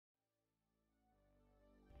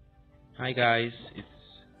Hi guys, it's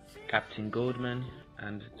Captain Goldman,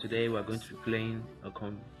 and today we're going to be playing a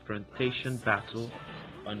confrontation battle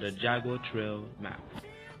on the Jaguar Trail map.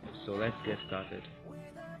 So let's get started.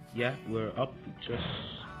 Yeah, we're up with just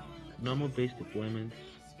normal base deployments.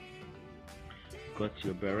 Got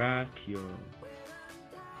your barrack, your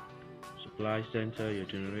supply center, your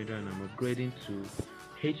generator, and I'm upgrading to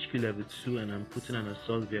HQ level 2 and I'm putting an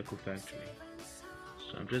assault vehicle factory.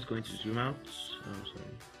 So I'm just going to zoom out.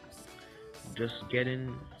 Just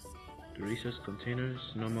getting the resource containers,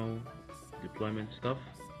 normal deployment stuff.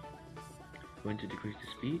 Going to decrease the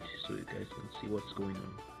speed so you guys can see what's going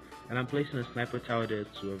on. And I'm placing a sniper tower there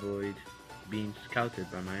to avoid being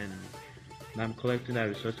scouted by my enemy. Now I'm collecting that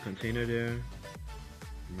resource container there.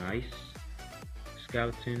 Nice.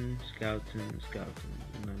 Scouting.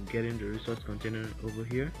 And I'm getting the resource container over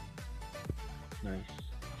here. Nice.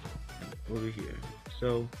 And over here.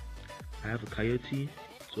 So I have a coyote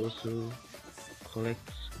to also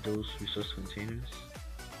collect those resource containers.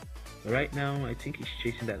 But right now I think he's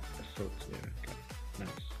chasing that assault there. Okay, nice.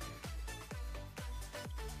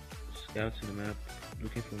 Scouting the map,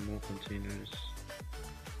 looking for more containers.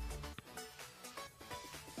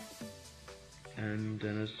 And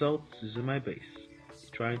an assault is in my base. He's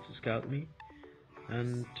trying to scout me.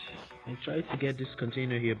 And I tried to get this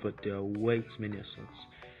container here, but there are way too many assaults.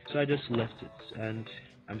 So I just left it. And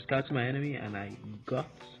I'm scouting my enemy and I got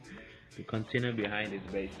the container behind his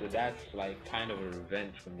base. So that's like kind of a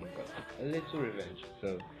revenge for me, but a little revenge.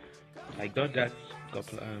 So I got that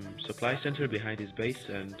supply center behind his base,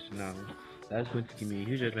 and now that's going to give me a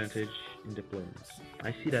huge advantage in deployment.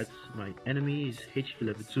 I see that my enemy is HQ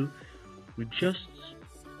level 2 with just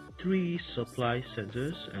 3 supply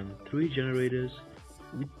centers and 3 generators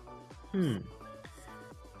with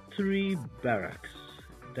 3 barracks.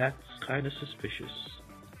 That's kind of suspicious.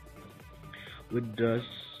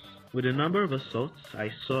 With the number of assaults I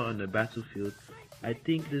saw on the battlefield, I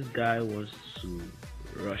think this guy wants to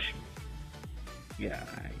rush me. Yeah,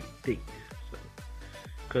 I think so.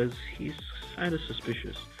 Because he's kind of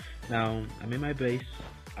suspicious. Now, I'm in my base.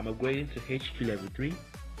 I'm upgrading to HQ level 3.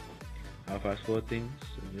 I'll fast forward things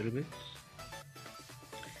a little bit.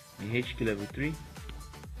 In HQ level 3.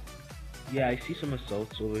 Yeah, I see some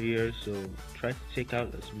assaults over here, so try to take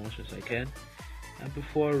out as much as I can. And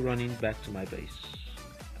before running back to my base.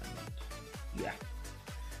 Yeah,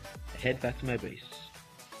 head back to my base.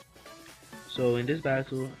 So in this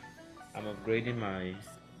battle, I'm upgrading my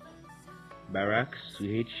barracks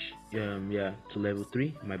to to level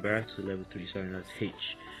 3. My barracks to level 3. Sorry, not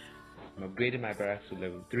H. I'm upgrading my barracks to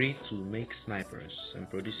level 3 to make snipers. I'm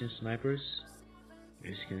producing snipers,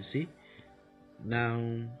 as you can see.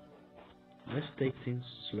 Now, let's take things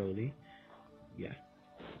slowly. Yeah,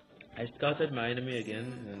 I scouted my enemy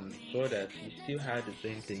again and saw that he still had the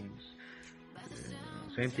same things.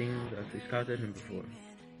 Same thing as I scouted him before.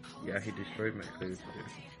 Yeah, he destroyed my clear today.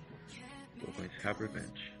 We're going to have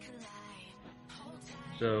revenge.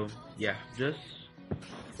 So yeah, just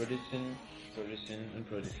producing.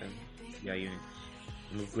 Yeah, units.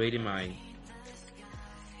 I'm upgrading my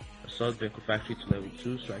assault vehicle factory to level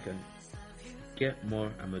 2 so I can get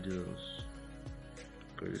more armadillos.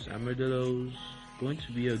 Because armadillos going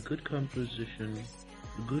to be a good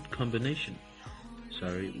combination.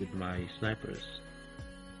 Sorry, with my snipers.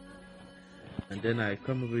 And then I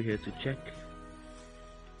come over here to check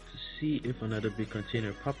to see if another big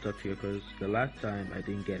container popped up here, because the last time I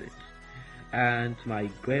didn't get it. And to my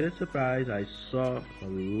greatest surprise, I saw a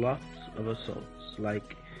lot of assaults.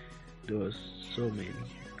 Like, there was so many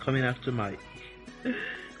coming after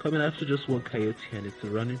just one coyote, and it's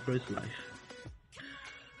running for its life.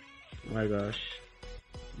 Oh my gosh,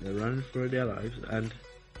 they're running for their lives. And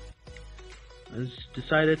I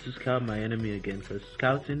decided to scout my enemy again, because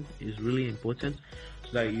scouting is really important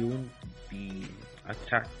so that you won't be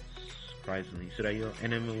attacked surprisingly, so that your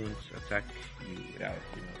enemy won't attack you without,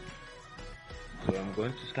 So I'm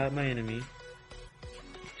going to scout my enemy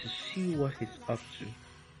to see what he's up to.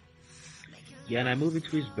 Yeah, and I move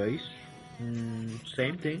into his base.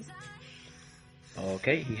 Same thing.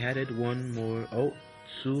 Okay, he added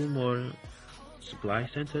two more supply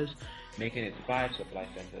centers, making it 5 supply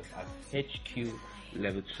centers at HQ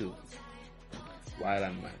level 2, while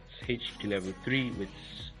I'm at HQ level 3 with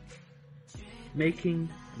making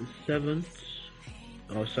the 7th.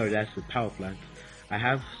 Oh, sorry, that's the power plant. I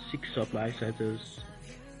have 6 supply centers,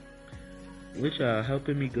 which are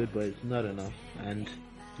helping me good, but it's not enough. And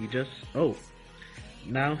he just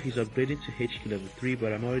now he's upgrading to HQ level 3,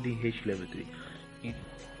 but I'm already in HQ level 3. He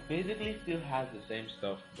basically still has the same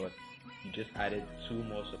stuff, but he just added 2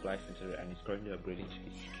 more supply centers and he's currently upgrading to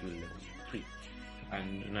HQ level 3.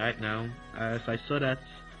 And right now, as I saw that,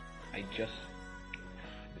 I just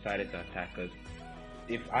decided to attack, because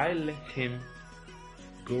if I let him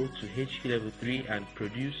go to HQ level 3 and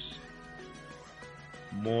produce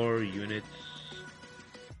more units,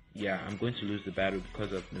 yeah, I'm going to lose the battle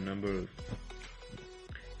because of the number of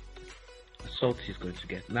assaults he's going to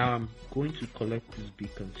get. Now I'm going to collect this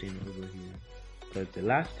big container over here, because the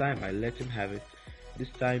last time I let him have it, this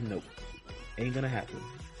time no, ain't gonna happen.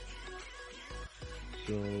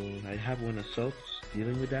 So I have one assault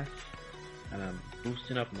dealing with that, and I'm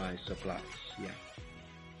boosting up my supplies. Yeah,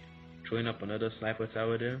 throwing up another sniper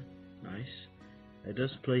tower there. Nice. I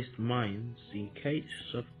just placed mines in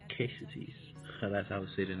case of cases. That's how we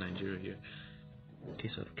say it in Nigeria here. In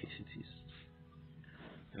case of cases.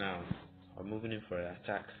 Now I'm moving in for an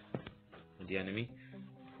attack on the enemy,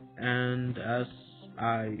 and as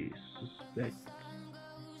I suspect,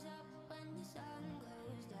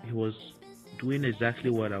 he was doing exactly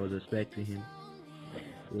what I was expecting him.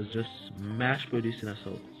 It was just mass producing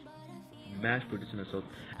assault.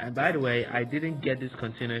 And by the way, I didn't get this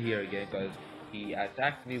container here again because he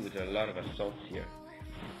attacked me with a lot of assaults here.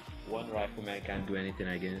 One rifleman can't do anything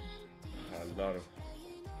against a lot of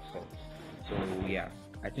assaults. So yeah,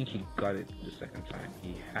 I think he got it the second time.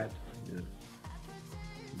 He had the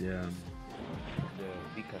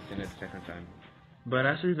big container the second time. But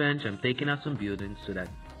as revenge, I'm taking out some buildings so that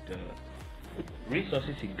the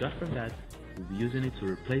resources he got from that, we'll be using it to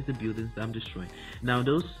replace the buildings that I'm destroying. Now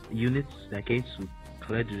those units that came to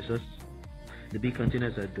collect the resources, the big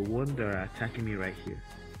containers, are the ones that are attacking me right here,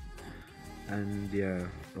 and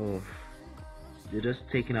they're just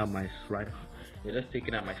taking out my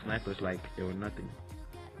snipers like they were nothing.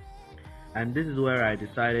 And this is where I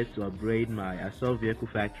decided to upgrade my assault vehicle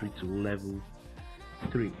factory to level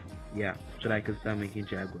 3. Yeah, so that I can start making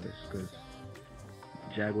Jaguars, because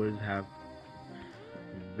Jaguars have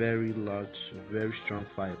very large, very strong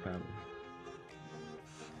firepower.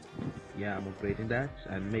 Yeah, I'm upgrading that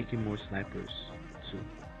and making more snipers too.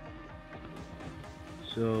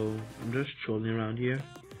 So I'm just trolling around here,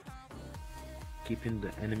 keeping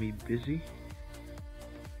the enemy busy.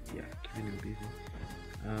 Yeah, keeping him busy.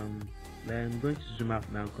 Then I'm going to zoom out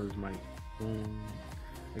now because my phone,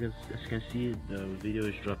 I guess, as you can see, the video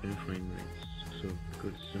is dropping frame rates. So go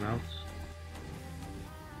to zoom out,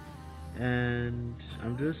 and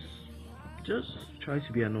I'm just trying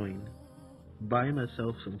to be annoying by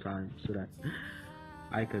myself sometimes so that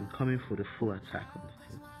I can come in for the full attack on the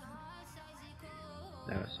field.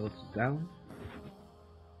 That assault is down,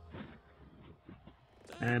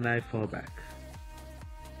 and I fall back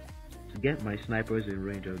to get my snipers in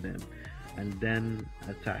range of them, and then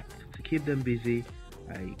attack. To keep them busy,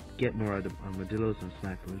 I get more armadillos and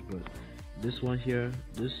snipers, but this one here,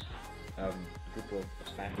 this group of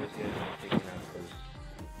snipers here is taken out because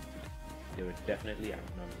they were definitely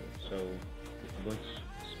outnumbered. So I'm going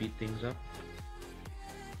to speed things up.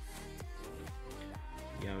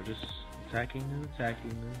 Yeah, we're just attacking,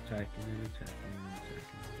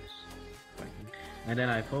 and then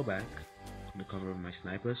I fall back in the cover of my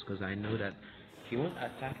snipers because I know that he won't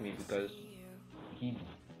attack me because he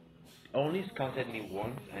only scouted me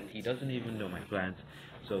once and he doesn't even know my plans.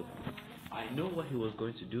 So I know what he was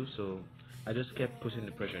going to do, so I just kept putting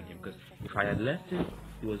the pressure on him, because if I had left him,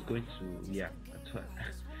 he was going to, he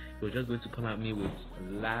was just going to come at me with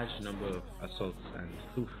a large number of assaults, and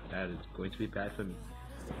oof, that is going to be bad for me.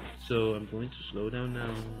 So I'm going to slow down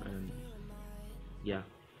now, and yeah,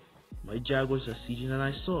 my Jaguars are sieging, and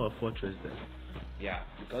I saw a fortress there. Yeah,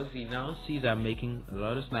 because he now sees I'm making a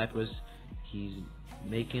lot of snipers, he's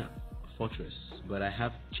making a fortress, but I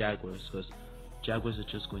have Jaguars, because Jaguars are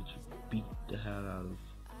just going to beat the hell out of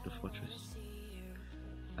the fortress.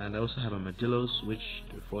 And I also have armadillos, which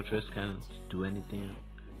the fortress can't do anything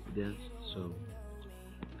against. So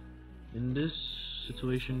in this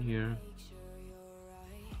situation here,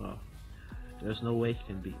 well, there's no way he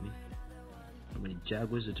can beat me. I mean,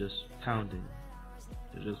 Jaguars are just pounding.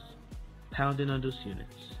 They're just pounding on those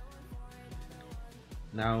units.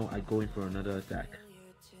 Now I go in for another attack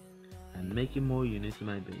and making more units in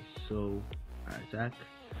my base. So I attack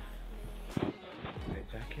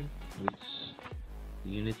him with the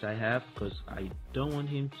units I have, because I don't want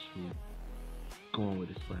him to go on with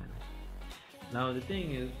his plans. Now the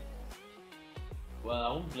thing is, well, I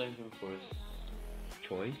won't blame him for his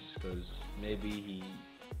choice, because maybe he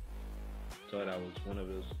thought I was one of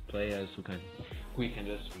those players who can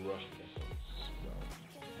just rush vessels. Well,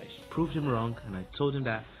 I proved him wrong, and I told him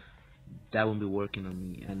that won't be working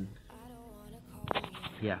on me, and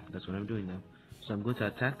yeah, that's what I'm doing now. So I'm going to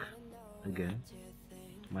attack again.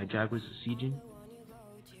 My Jaguars are sieging.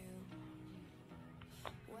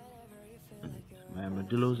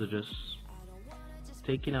 armadillos are just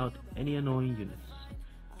taking out any annoying units,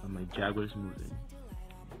 and my jaguar is moving.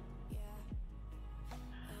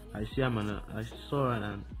 I see I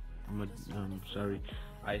saw sorry,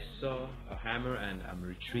 I saw a hammer and I'm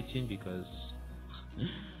retreating because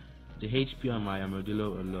the HP on my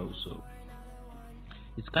armadillo are low, so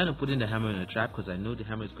it's kind of putting the hammer in a trap because I know the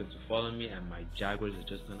hammer is going to fall on me and my jaguars are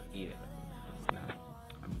just gonna eat it. Now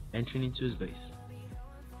I'm entering into his base.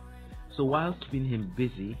 So while keeping him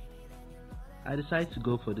busy, I decided to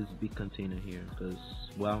go for this big container here because,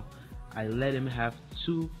 well, I let him have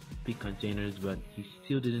 2 big containers, but he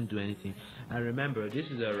still didn't do anything. And remember, this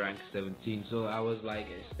is a rank 17, so I was like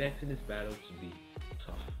expecting this battle to be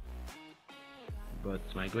tough. But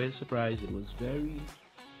to my great surprise, it was very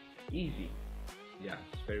easy. Yeah,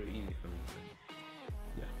 it's very easy for me.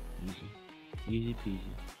 Yeah, easy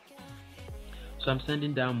peasy. So I'm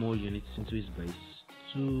sending down more units into his base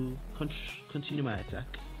to continue my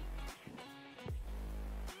attack.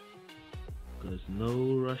 There's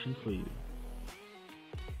no rushing for you.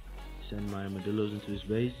 Send my armadillos into his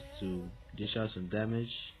base to dish out some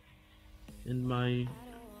damage, and my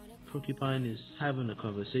porcupine is having a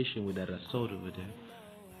conversation with that assault over there,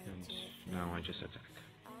 and now I just attack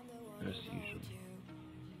as usual,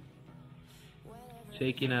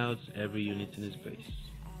 taking out every unit in his base.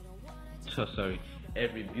 So sorry,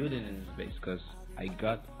 every building in his base, because I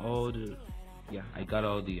got all the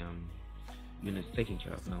units taken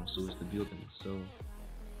care of now, so it's the building. So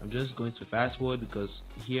I'm just going to fast forward because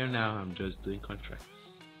here now I'm just doing contracts.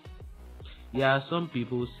 Yeah, some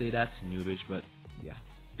people say that's noobish, but yeah,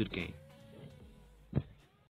 good game.